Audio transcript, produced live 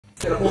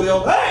Gotta pull the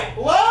old, hey,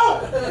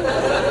 hello?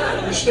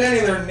 You're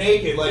standing there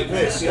naked like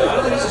this. You know, I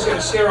don't think this is gonna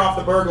scare off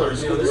the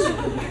burglars. You know, this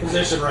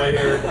position right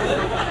here.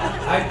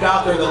 I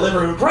doubt they're in the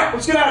living room. Crap,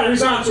 let's get out of here.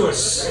 He's on to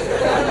us.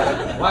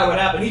 Why would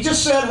happen? He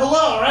just said hello.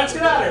 All right, let's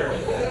get out of here.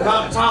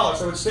 Without a towel,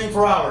 so it would sting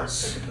for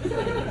hours.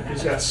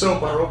 He's got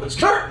soap on rope. It's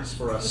curtains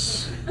for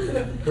us.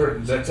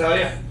 Curtains, I tell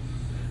you.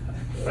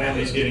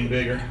 Family's getting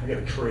bigger. I got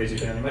a crazy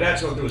family. My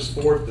dad's going through his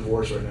 4th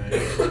divorce right now.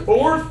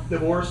 4th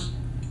divorce.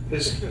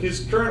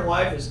 His current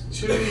wife is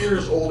 2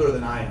 years older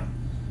than I am.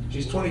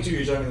 She's 22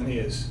 years younger than he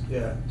is.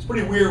 Yeah. It's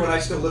pretty weird when I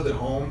still lived at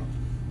home.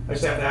 I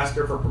used to have to ask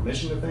her for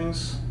permission to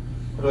things.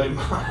 I'd be like,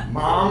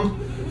 Mom,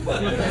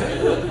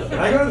 can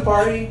I go to the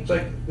party? It's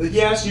like,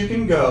 yes, you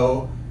can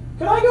go.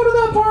 Can I go to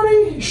that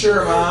party?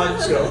 Sure, Mom,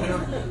 let's go. You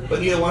know?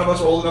 But neither one of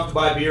us were old enough to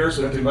buy beer, so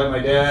we have to invite my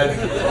dad.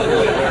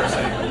 Really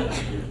embarrassing.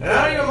 And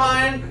I don't even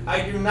mind,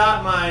 I do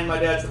not mind my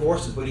dad's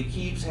divorces, but he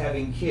keeps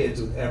having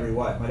kids with every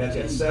wife. My dad's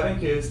got 7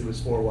 kids through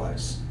his 4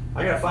 wives.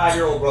 I got a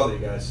 5-year-old brother, you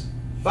guys.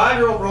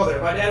 5-year-old brother.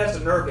 My dad has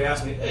the nerve to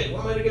ask me, hey,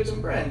 when am I to get some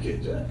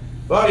grandkids?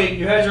 Buddy,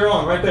 you had your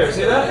own right there.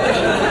 See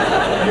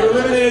that? You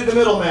eliminated the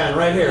middleman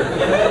right here.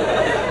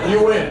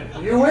 You win.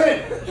 You win.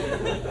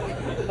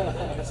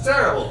 It's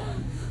terrible.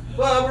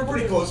 Well, we're a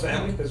pretty close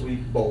family because we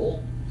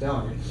bowl.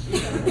 Telling you.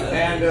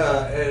 And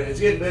it's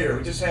getting bigger.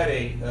 We just had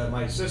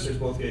my sisters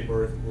both gave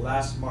birth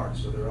last March,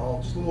 so they're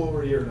all just a little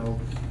over a year old.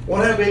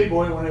 One had a baby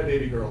boy, one had a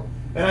baby girl.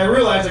 And I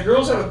realized that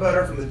girls have it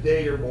better from the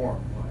day you're born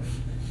in life.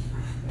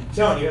 I'm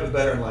telling you, you have it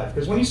better in life.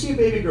 Because when you see a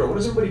baby girl, what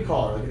does everybody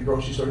call her? Like at the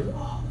grocery store,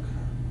 oh,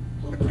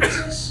 look at her. Little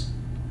princess.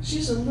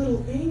 She's a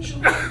little angel.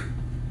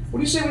 What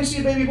do you say when you see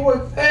a baby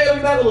boy? Hey, look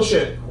at that little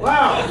shit.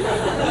 Wow.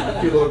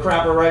 Cute little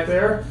crapper right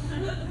there.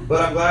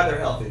 But I'm glad they're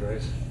healthy,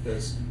 right?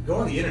 Because go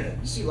on the internet,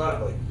 you see a lot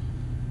of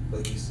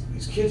like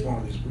these kids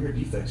born with these weird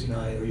defects, you know,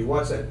 or you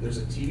watch that, there's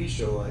a TV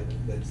show like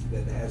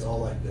that has all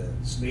like the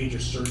major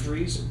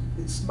surgeries.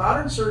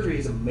 Modern surgery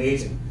is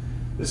amazing.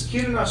 This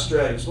kid in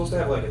Australia was supposed to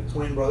have like a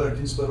twin brother, a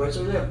twin split, right?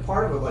 So they have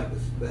part of it like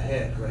the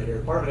head right here,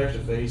 part of an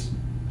extra face,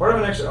 part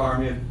of an extra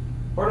arm,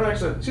 part of an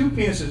extra 2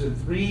 penises and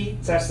 3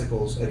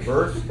 testicles at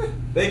birth.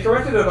 They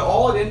corrected it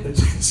all at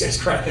infancy. This guy's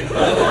cracking up.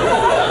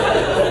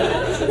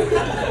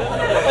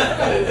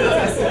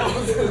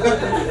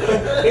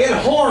 He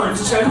had horns.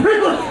 This guy,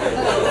 really?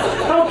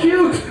 How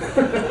cute!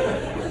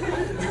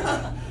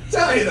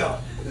 Tell you though,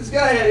 this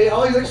guy had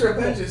all these extra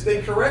appendages.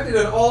 They corrected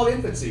it all at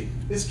infancy.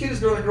 This kid is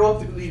going to grow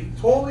up to lead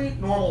a totally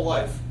normal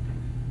life.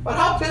 But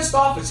how pissed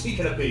off is he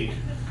going to be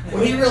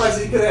when he realized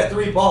he could have had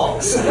 3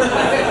 balls?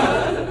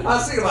 I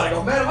was thinking about it. I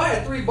go, man, if I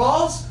had 3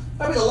 balls,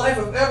 that'd be the life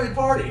of every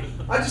party.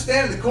 I'd just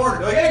stand in the corner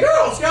and be like, hey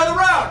girls, gather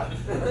around!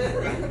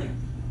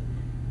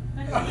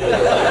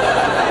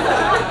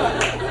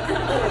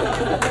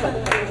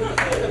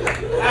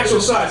 Actual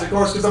size, of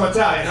course, because I'm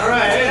Italian. All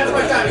right, hey, that's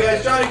my time,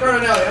 guys. Johnny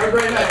Cardinelli. Have a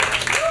great night.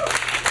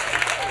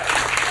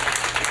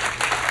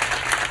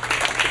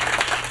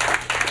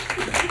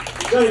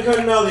 Johnny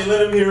Cardinelli,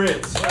 let him hear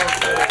it.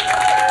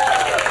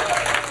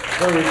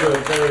 Very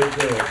good, very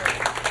good.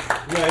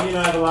 Yeah, he and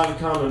I have a lot in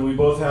common. We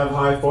both have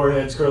high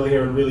foreheads, curly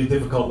hair, and really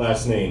difficult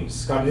last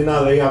names.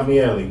 Cardinale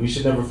Avnielli. We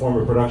should never form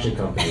a production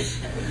company.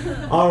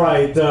 All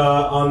right,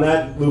 on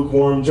that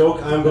lukewarm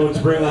joke, I'm going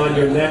to bring on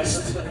your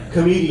next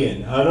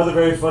comedian. Another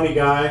very funny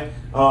guy,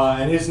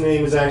 and his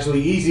name is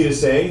actually easy to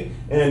say,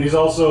 and he's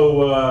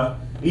also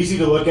easy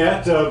to look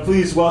at.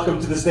 Please welcome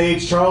to the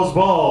stage, Charles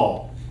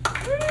Ball.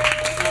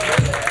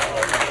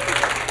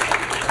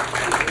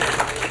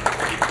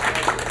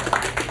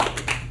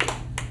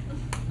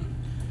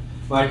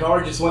 My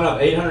car just went up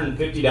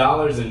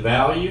 $850 in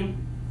value.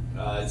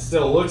 It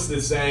still looks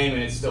the same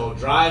and it still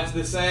drives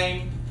the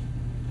same.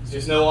 It's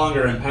just no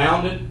longer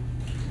impounded.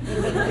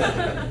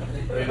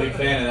 Very big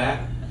fan of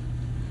that.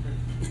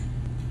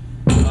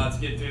 Let's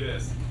get through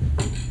this.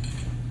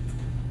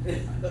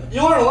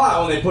 You learn a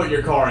lot when they put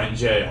your car in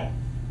jail.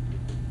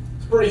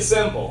 It's pretty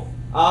simple.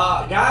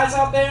 Guys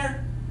out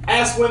there,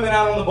 ask women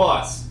out on the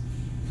bus.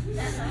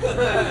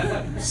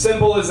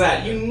 Simple as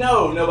that. You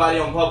know nobody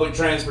on public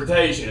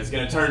transportation is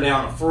going to turn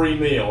down a free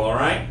meal, all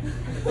right?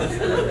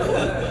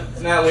 So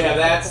now we have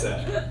that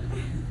set.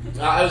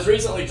 I was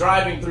recently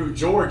driving through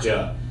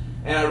Georgia,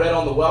 and I read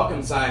on the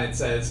welcome sign it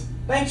says,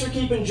 "Thanks for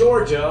keeping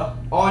Georgia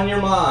on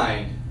your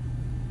mind."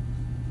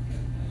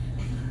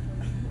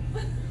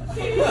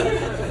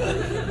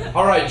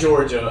 All right,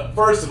 Georgia,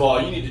 first of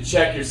all, you need to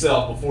check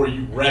yourself before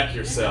you wreck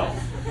yourself.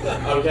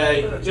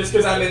 Okay? Just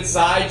because I'm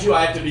inside you,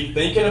 I have to be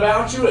thinking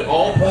about you at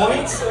all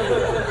points?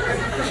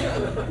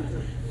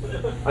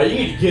 You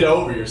need to get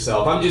over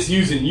yourself. I'm just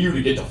using you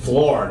to get to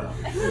Florida.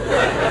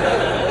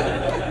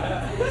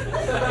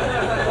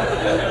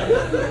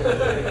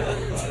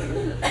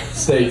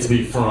 States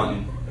be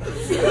frontin'.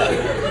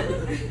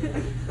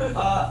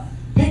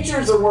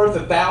 Pictures are worth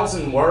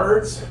 1,000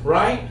 words,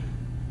 right?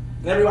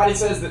 And everybody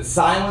says that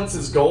silence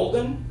is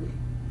golden.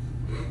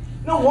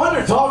 No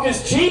wonder talk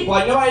is cheap.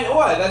 Like nobody,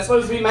 what? That's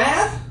supposed to be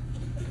math?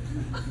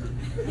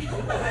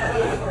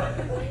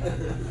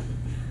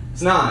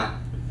 It's not.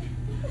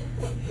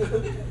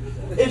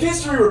 If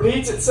history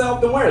repeats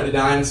itself, then where are the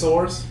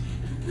dinosaurs?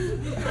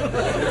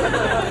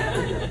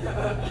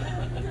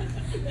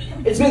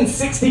 It's been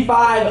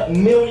 65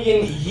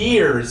 million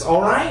years,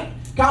 all right?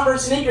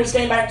 Converse sneakers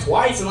came back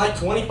twice in like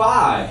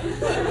 25.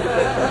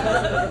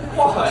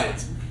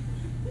 What?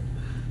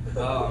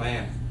 Oh,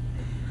 man.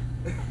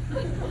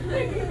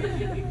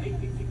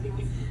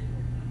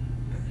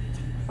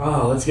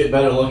 Oh, let's get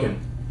better looking.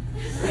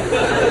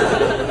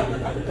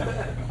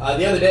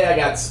 The other day I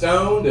got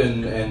stoned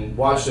and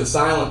watched a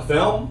silent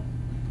film.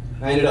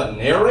 I ended up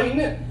narrating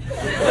it.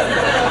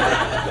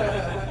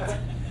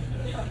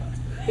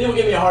 People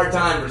give me a hard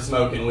time for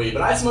smoking weed,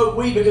 but I smoke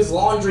weed because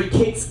laundry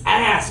kicks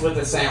ass with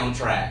a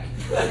soundtrack.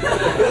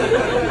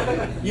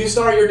 You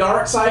start your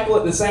dark cycle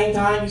at the same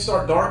time you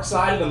start Dark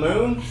Side of the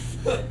Moon?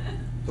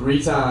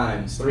 3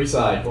 times, 3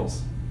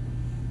 cycles.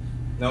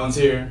 No one's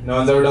here. No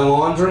one's ever done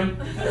laundry?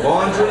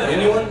 Laundry?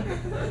 Anyone?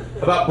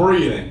 About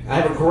breathing. I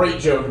have a great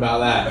joke about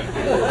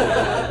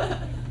that.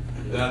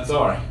 I'm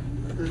sorry.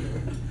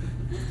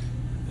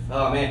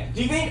 Oh, man.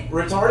 Do you think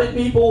retarded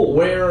people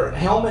wear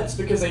helmets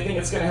because they think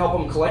it's going to help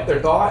them collect their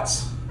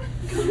thoughts?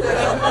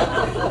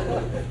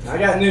 I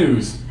got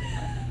news.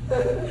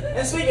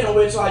 And speaking of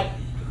which, like,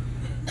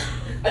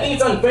 I think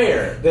it's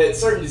unfair that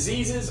certain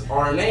diseases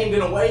are named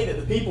in a way that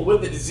the people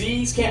with the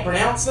disease can't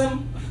pronounce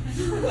them.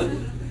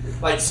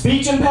 Like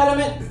speech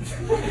impediment?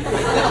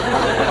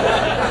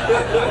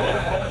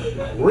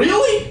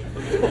 Really?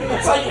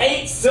 It's like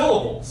 8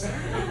 syllables.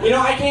 You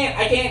know, I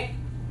can't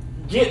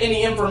get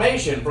any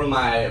information from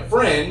my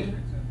friend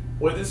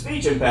with a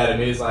speech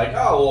impediment. He's like,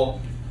 oh,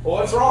 well,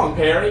 what's wrong,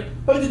 Perry?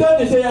 But the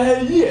doctor said I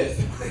had a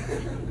list.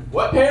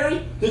 What,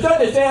 Perry? The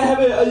doctor said I have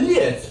a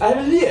list. I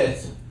have a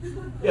list.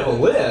 You have a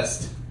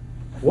list?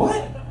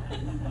 What?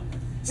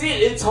 See,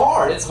 it's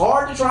hard. It's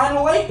hard to try and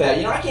relate that.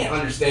 You know, I can't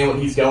understand what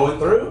he's going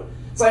through.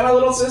 It's like my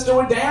little sister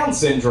with Down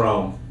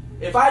syndrome.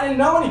 If I didn't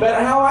know any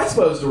better, how am I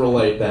supposed to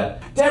relate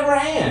that? Deborah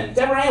Ann,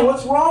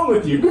 what's wrong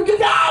with you?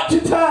 That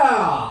doesn't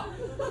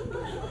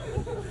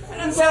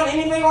sound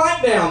anything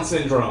like Down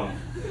syndrome.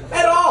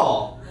 At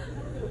all.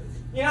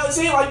 You know,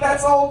 see, like,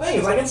 that's the whole thing.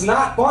 It's like, it's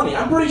not funny.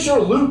 I'm pretty sure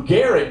Lou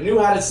Gehrig knew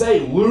how to say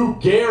Lou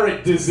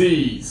Gehrig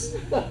disease.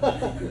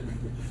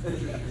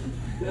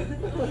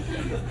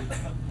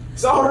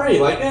 Sorry,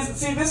 like,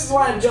 this is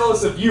why I'm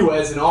jealous of you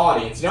as an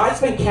audience. You know, I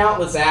spend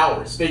countless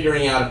hours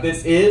figuring out if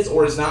this is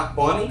or is not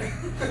funny.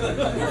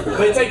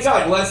 But it takes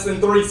like less than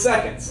 3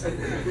 seconds.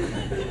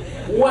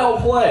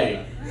 Well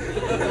played.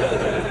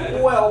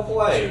 Well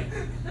played.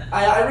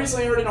 I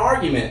recently heard an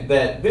argument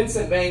that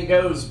Vincent van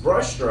Gogh's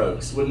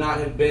brushstrokes would not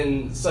have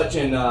been such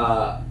an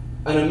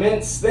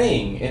immense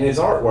thing in his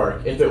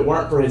artwork if it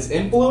weren't for his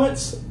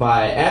influence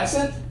by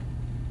Absinthe.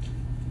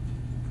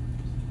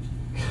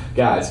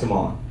 Guys, come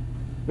on.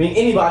 I mean,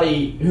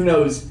 anybody who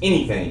knows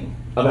anything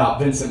about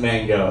Vincent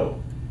van Gogh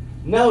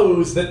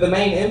knows that the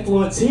main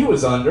influence he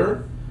was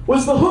under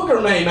was the hooker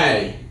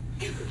May-May.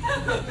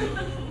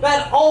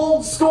 That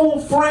old school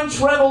French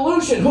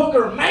Revolution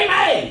hooker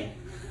May-May.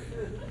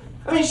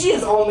 I mean, she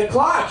is on the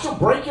clock. She'll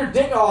break your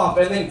dick off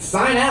and then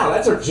sign out.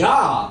 That's her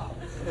job.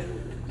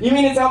 You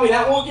mean to tell me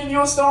that won't give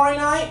you a starry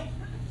night?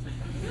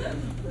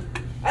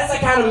 That's the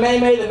kind of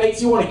May-May that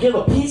makes you want to give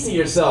a piece of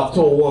yourself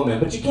to a woman,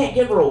 but you can't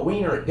give her a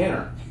wiener at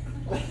dinner.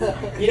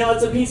 You know,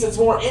 it's a piece that's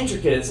more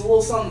intricate. It's a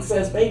little something that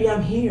says, baby,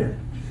 I'm here,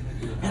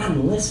 and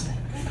I'm listening.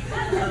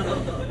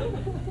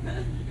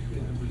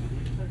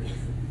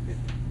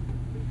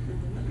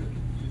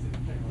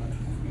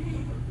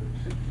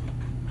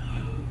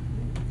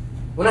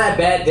 When I have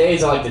bad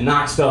days, I like to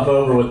knock stuff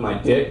over with my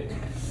dick.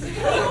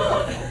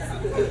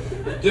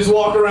 Just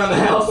walk around the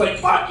house like,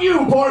 fuck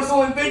you,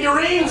 porcelain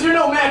figurines, you're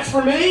no match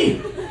for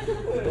me.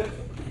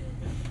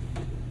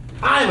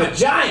 I am a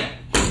giant.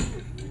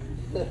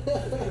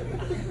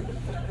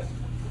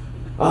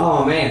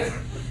 Oh, man.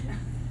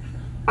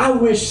 I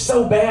wish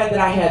so bad that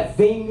I had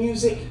theme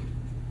music.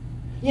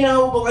 You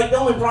know, but like the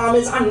only problem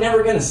is I'm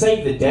never going to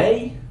save the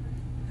day.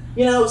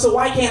 You know, so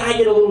why can't I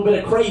get a little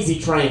bit of Crazy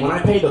Train when I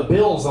pay the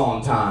bills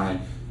on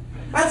time?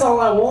 That's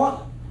all I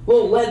want. A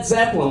little Led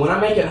Zeppelin when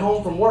I make it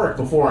home from work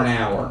before an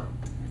hour.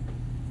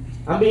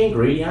 I'm being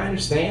greedy, I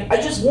understand. I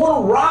just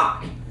want to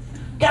rock.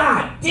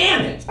 God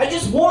damn it. I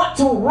just want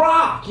to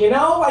rock, you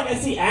know? Like I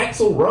see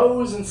Axl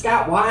Rose and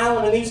Scott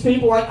Weiland and these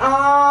people like,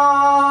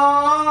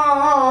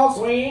 oh,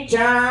 sweet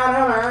child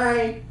of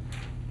mine.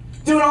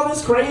 Doing all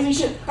this crazy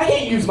shit. I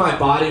can't use my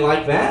body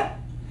like that.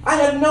 I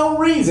have no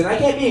reason. I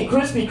can't be in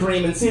Krispy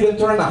Kreme and see them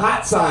turn the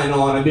hot sign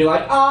on and be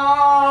like,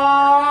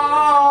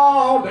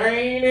 oh,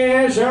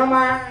 Danish of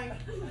mine.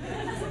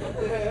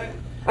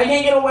 I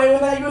can't get away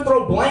with that. You would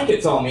throw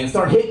blankets on me and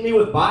start hitting me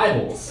with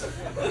Bibles.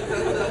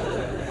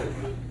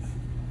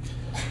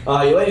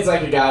 You ladies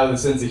like a guy with a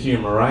sense of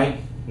humor,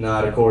 right?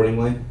 Nod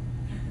accordingly.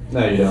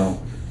 No, you don't.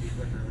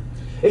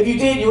 If you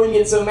did, you wouldn't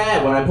get so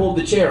mad when I pulled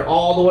the chair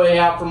all the way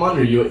out from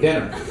under you at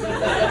dinner.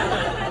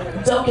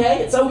 It's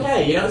okay,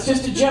 you know, it's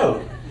just a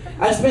joke.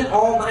 I spent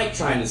all night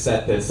trying to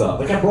set this up.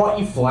 Like, I brought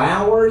you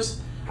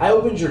flowers, I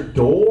opened your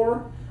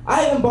door,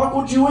 I even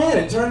buckled you in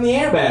and turned the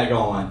airbag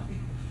on.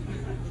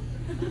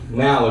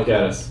 Now look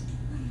at us.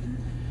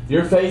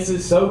 Your face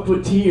is soaked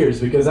with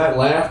tears because I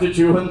laughed at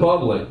you in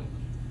public.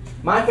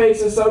 My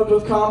face is soaked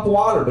with comp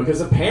water because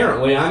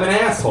apparently I'm an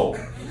asshole.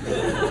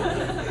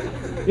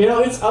 You know,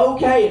 it's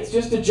okay. It's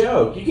just a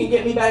joke. You can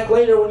get me back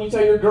later when you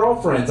tell your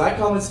girlfriends. I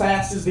come as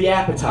fast as the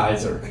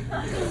appetizer.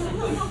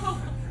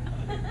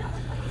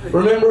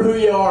 Remember who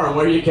you are and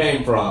where you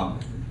came from.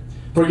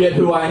 Forget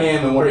who I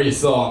am and where you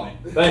saw me.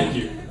 Thank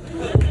you.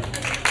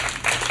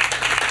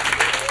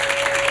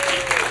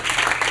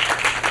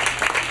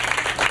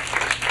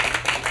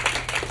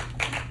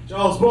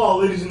 Charles Ball,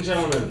 ladies and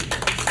gentlemen.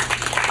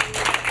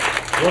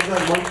 Love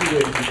that monkey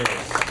wave he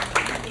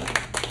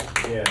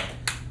does. Yeah.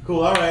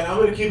 Cool, alright, I'm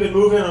going to keep it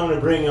moving. I'm going to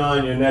bring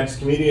on your next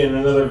comedian,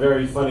 another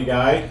very funny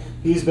guy.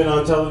 He's been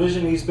on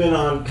television, he's been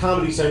on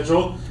Comedy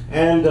Central,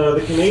 and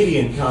the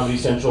Canadian Comedy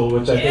Central,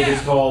 which I think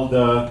is called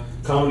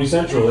Comedy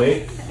Central,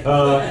 eh?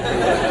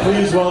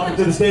 Please welcome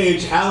to the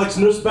stage, Alex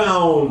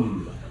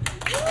Nussbaum.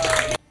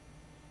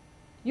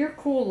 You're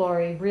cool,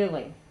 Lori,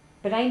 really.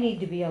 But I need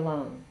to be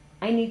alone.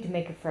 I need to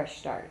make a fresh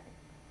start.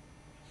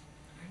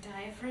 Aren't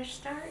I a fresh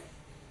start?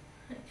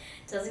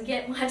 Doesn't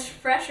get much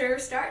fresher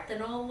start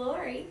than old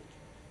Lori.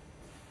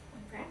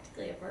 I'm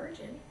practically a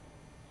virgin.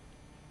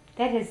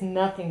 That has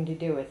nothing to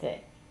do with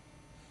it.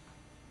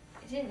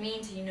 I didn't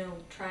mean to,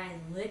 try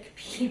and lick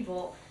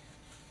people.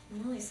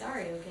 I'm really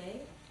sorry,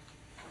 okay?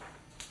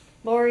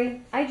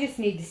 Lori, I just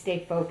need to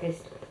stay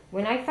focused.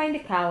 When I find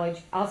a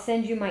college, I'll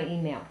send you my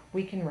email.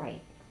 We can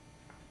write.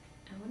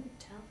 I wouldn't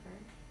tell her.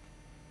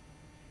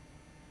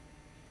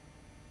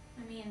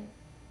 I mean,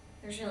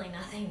 there's really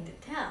nothing to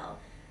tell.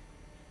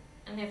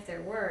 And if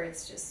there were,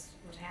 it's just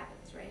what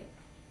happens, right?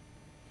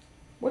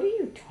 What are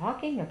you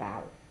talking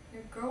about?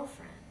 Your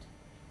girlfriend.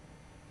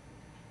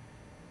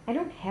 I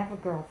don't have a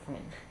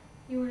girlfriend.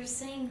 You were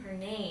saying her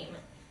name.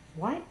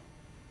 What?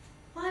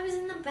 Well, I was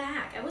in the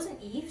back. I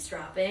wasn't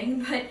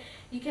eavesdropping, but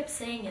you kept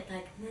saying it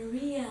like,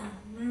 Maria,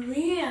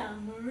 Maria,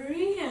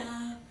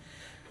 Maria.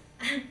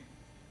 I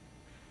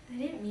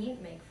didn't mean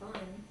to make fun.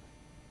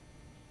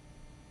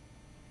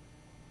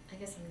 I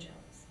guess I'm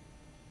jealous.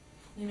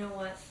 You know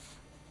what?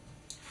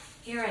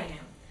 Here I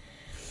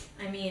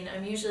am. I mean,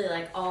 I'm usually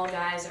like, all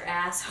guys are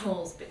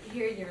assholes, but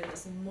here you're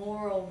this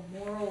moral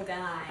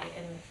guy,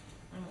 and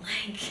I'm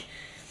like,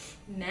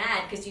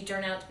 mad because you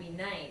turn out to be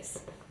nice.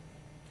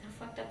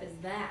 How fucked up is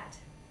that?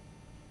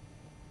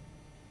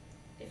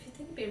 If you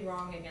think it'd be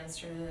wrong against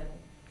her, then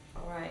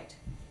alright.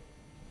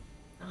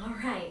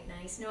 Alright,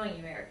 nice knowing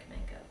you, Eric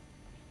Menko.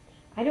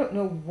 I don't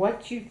know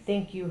what you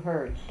think you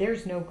heard.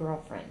 There's no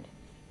girlfriend.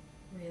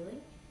 Really?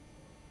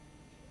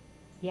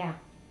 Yeah.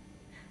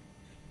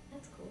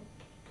 That's cool.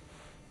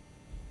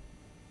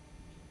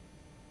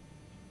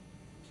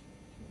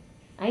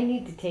 I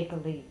need to take a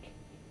leak.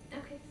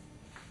 Okay.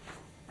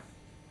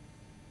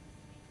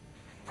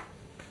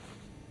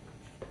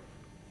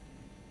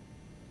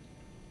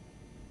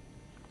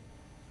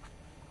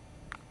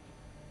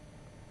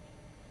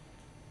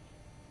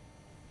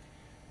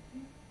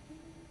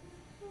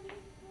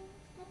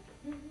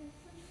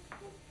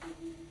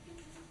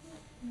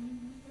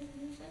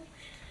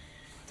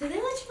 Do they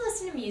let you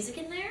listen to music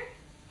in there?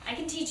 I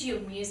can teach you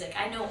music.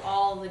 I know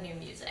all the new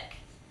music.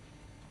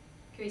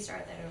 Can we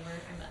start that over?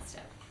 I messed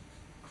up.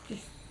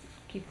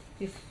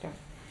 Just start.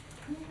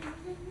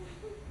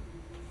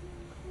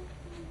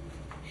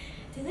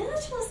 Do they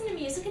let you listen to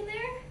music in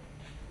there?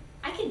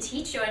 I can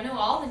teach you. I know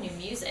all the new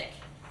music.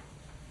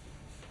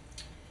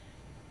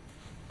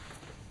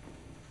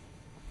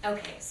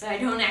 Okay, so I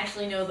don't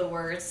actually know the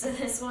words to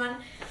this one.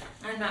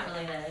 I'm not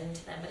really that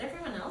into them, but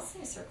everyone else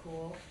thinks they're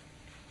cool.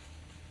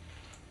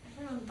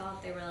 Everyone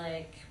thought they were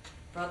like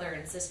brother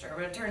and sister,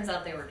 but it turns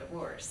out they were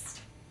divorced.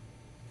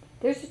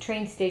 There's a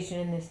train station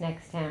in this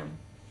next town.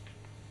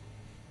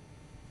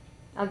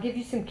 I'll give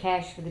you some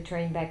cash for the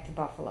train back to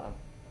Buffalo.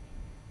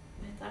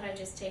 I thought I'd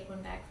just take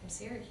one back from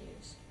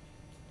Syracuse.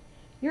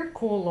 You're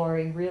cool,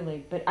 Lori,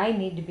 really, but I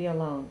need to be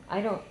alone.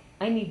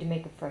 I need to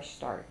make a fresh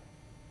start.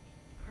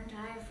 Aren't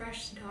I a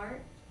fresh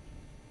start?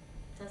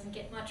 Doesn't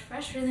get much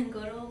fresher than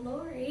good old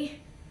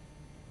Lori.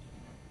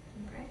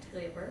 I'm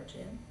practically a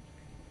virgin.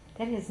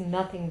 That has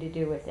nothing to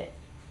do with it.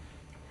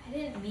 I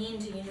didn't mean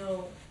to,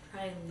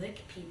 try and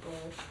lick people.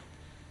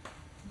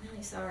 I'm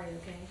really sorry,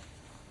 okay?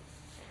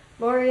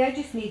 Lori, I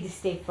just need to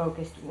stay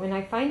focused. When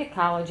I find a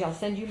college, I'll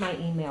send you my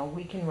email.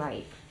 We can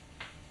write.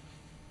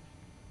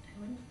 I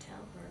wouldn't tell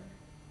her.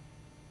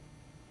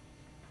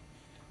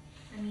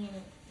 I mean,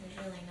 there's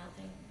really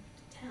nothing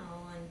to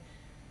tell, and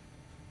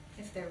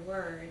if there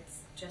were,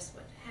 it's just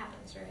what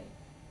happens, right?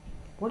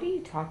 What are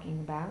you talking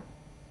about?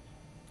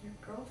 Your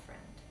girlfriend.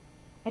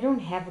 I don't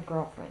have a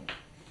girlfriend.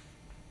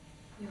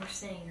 You were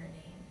saying her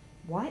name.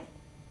 What?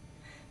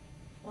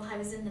 Well, I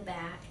was in the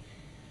back.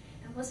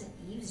 I wasn't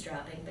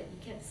eavesdropping, but you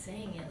kept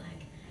saying it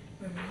like,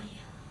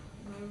 Maria,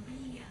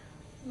 Maria,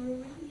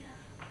 Maria.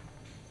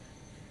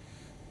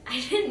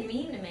 I didn't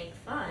mean to make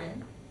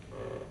fun.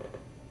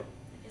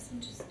 I guess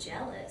I'm just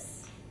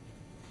jealous.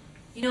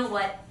 You know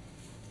what?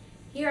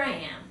 Here I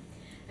am.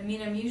 I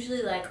mean, I'm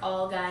usually like,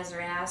 all guys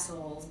are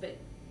assholes, but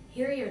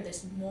Here you're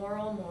this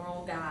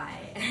moral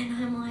guy, and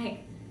I'm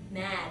like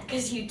mad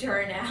because you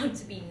turned out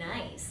to be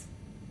nice.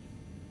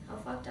 How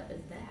fucked up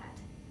is that?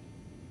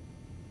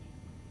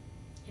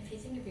 If you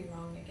think you'd be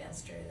wrong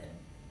against her, then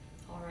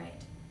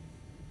alright.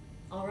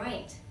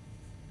 Alright.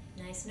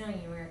 Nice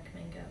knowing you, Eric.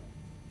 Come and go.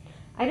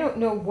 I don't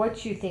know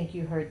what you think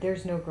you heard.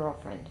 There's no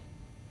girlfriend.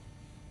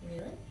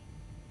 Really?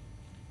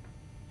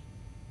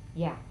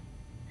 Yeah.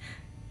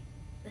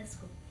 That's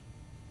cool.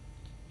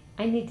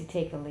 I need to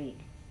take a leak.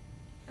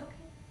 Okay.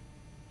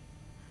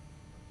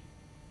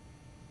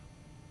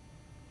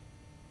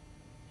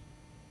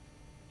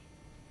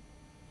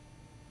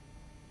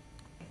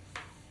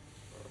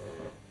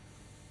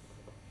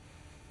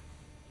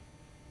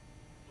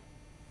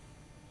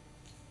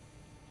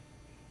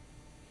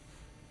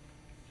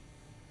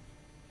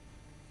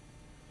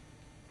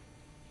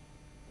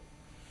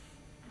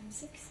 I'm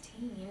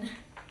 16.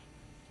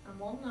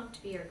 I'm old enough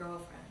to be your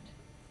girlfriend.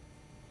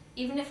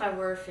 Even if I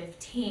were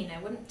 15,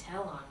 I wouldn't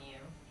tell on you.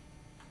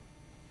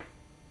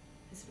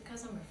 Is it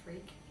because I'm a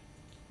freak?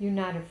 You're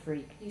not a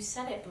freak. You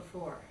said it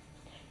before.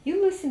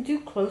 You listen too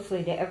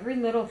closely to every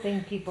little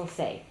thing people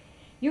say.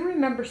 You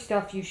remember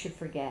stuff you should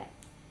forget.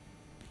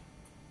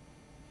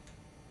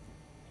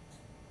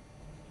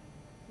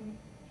 You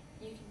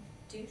can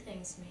do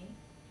things to me.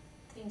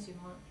 Things you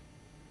want.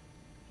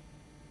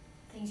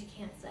 Things you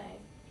can't say.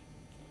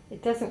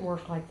 It doesn't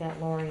work like that,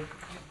 Lori. You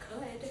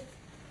could.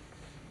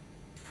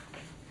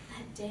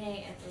 That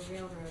day at the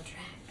railroad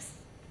tracks.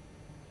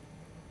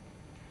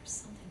 There was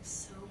something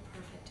so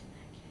perfect in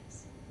that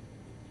kiss.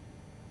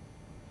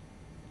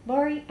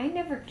 Lori, I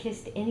never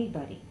kissed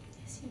anybody.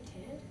 Yes, you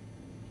did.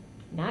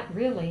 Not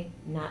really.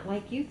 Not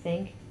like you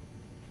think.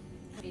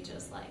 That'd be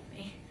just like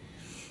me.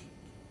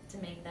 To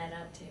make that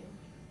up too.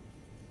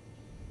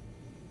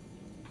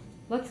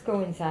 Let's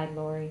go inside,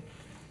 Lori.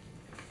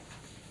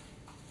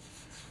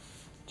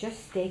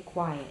 Just stay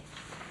quiet.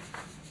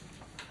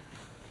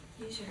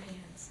 Use your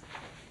hands.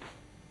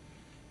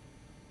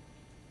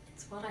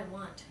 It's what I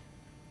want.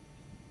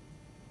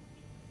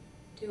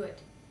 Do it.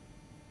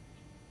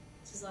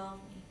 Dissolve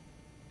me.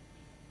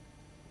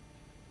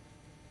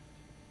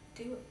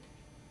 Do it.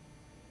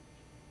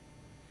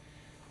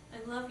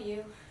 I love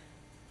you.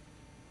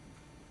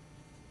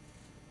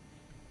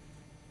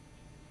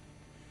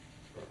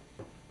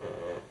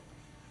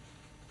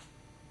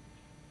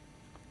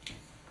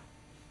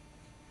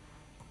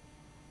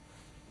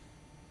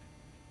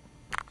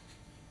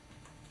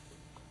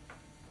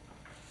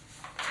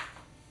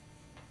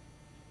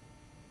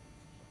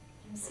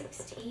 I'm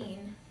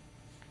 16.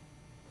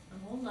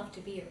 I'm old enough to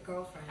be your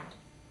girlfriend.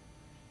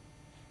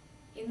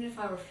 Even if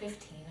I were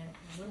 15,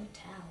 I wouldn't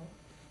tell.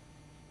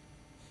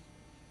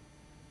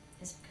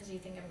 Is it because you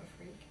think I'm a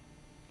freak?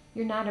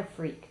 You're not a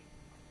freak.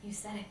 You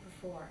said it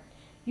before.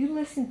 You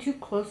listen too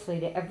closely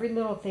to every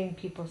little thing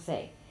people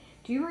say.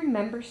 Do you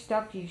remember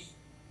stuff you...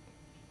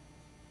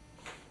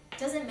 It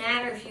doesn't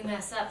matter if you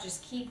mess up,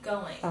 just keep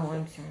going. Oh,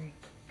 I'm sorry.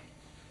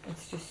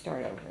 Let's just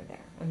start over there.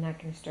 I'm not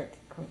going to start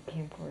the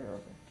camcorder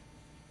over.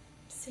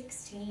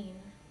 16.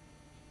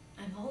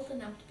 I'm old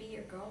enough to be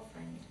your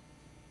girlfriend.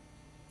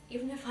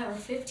 Even if I were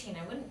 15,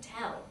 I wouldn't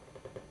tell.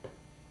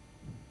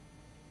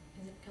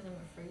 Is it because I'm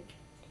a freak?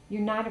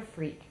 You're not a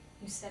freak.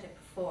 You said it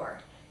before.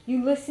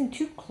 You listen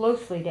too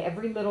closely to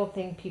every little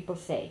thing people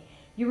say.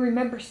 You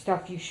remember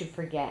stuff you should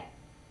forget.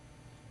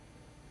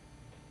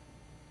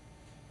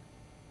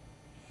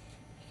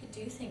 You could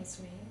do things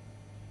to me.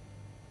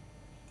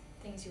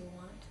 Things you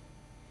want.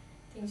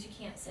 Things you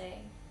can't say.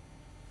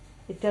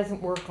 It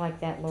doesn't work like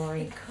that,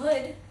 Lori. It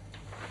could.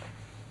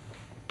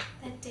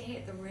 That day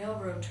at the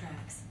railroad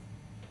tracks.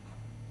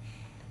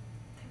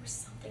 There was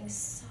something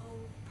so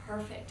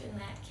perfect in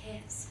that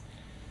kiss.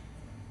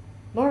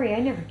 Lori, I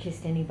never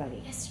kissed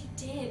anybody. Yes, you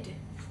did.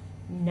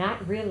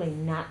 Not really.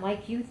 Not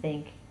like you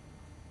think.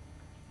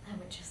 That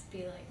would just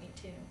be like me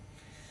too.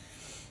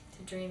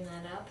 To dream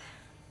that up.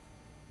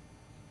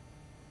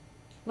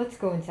 Let's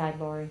go inside,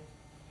 Lori.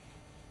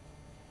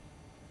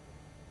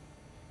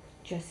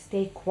 Just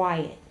stay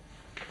quiet.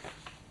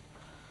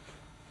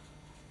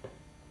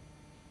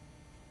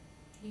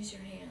 Use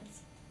your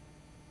hands.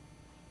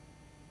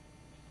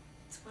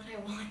 It's what I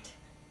want.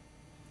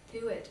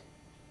 Do it.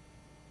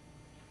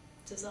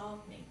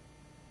 Dissolve me.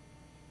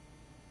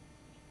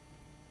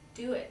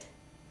 Do it.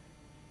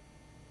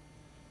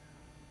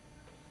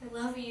 I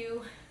love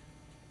you.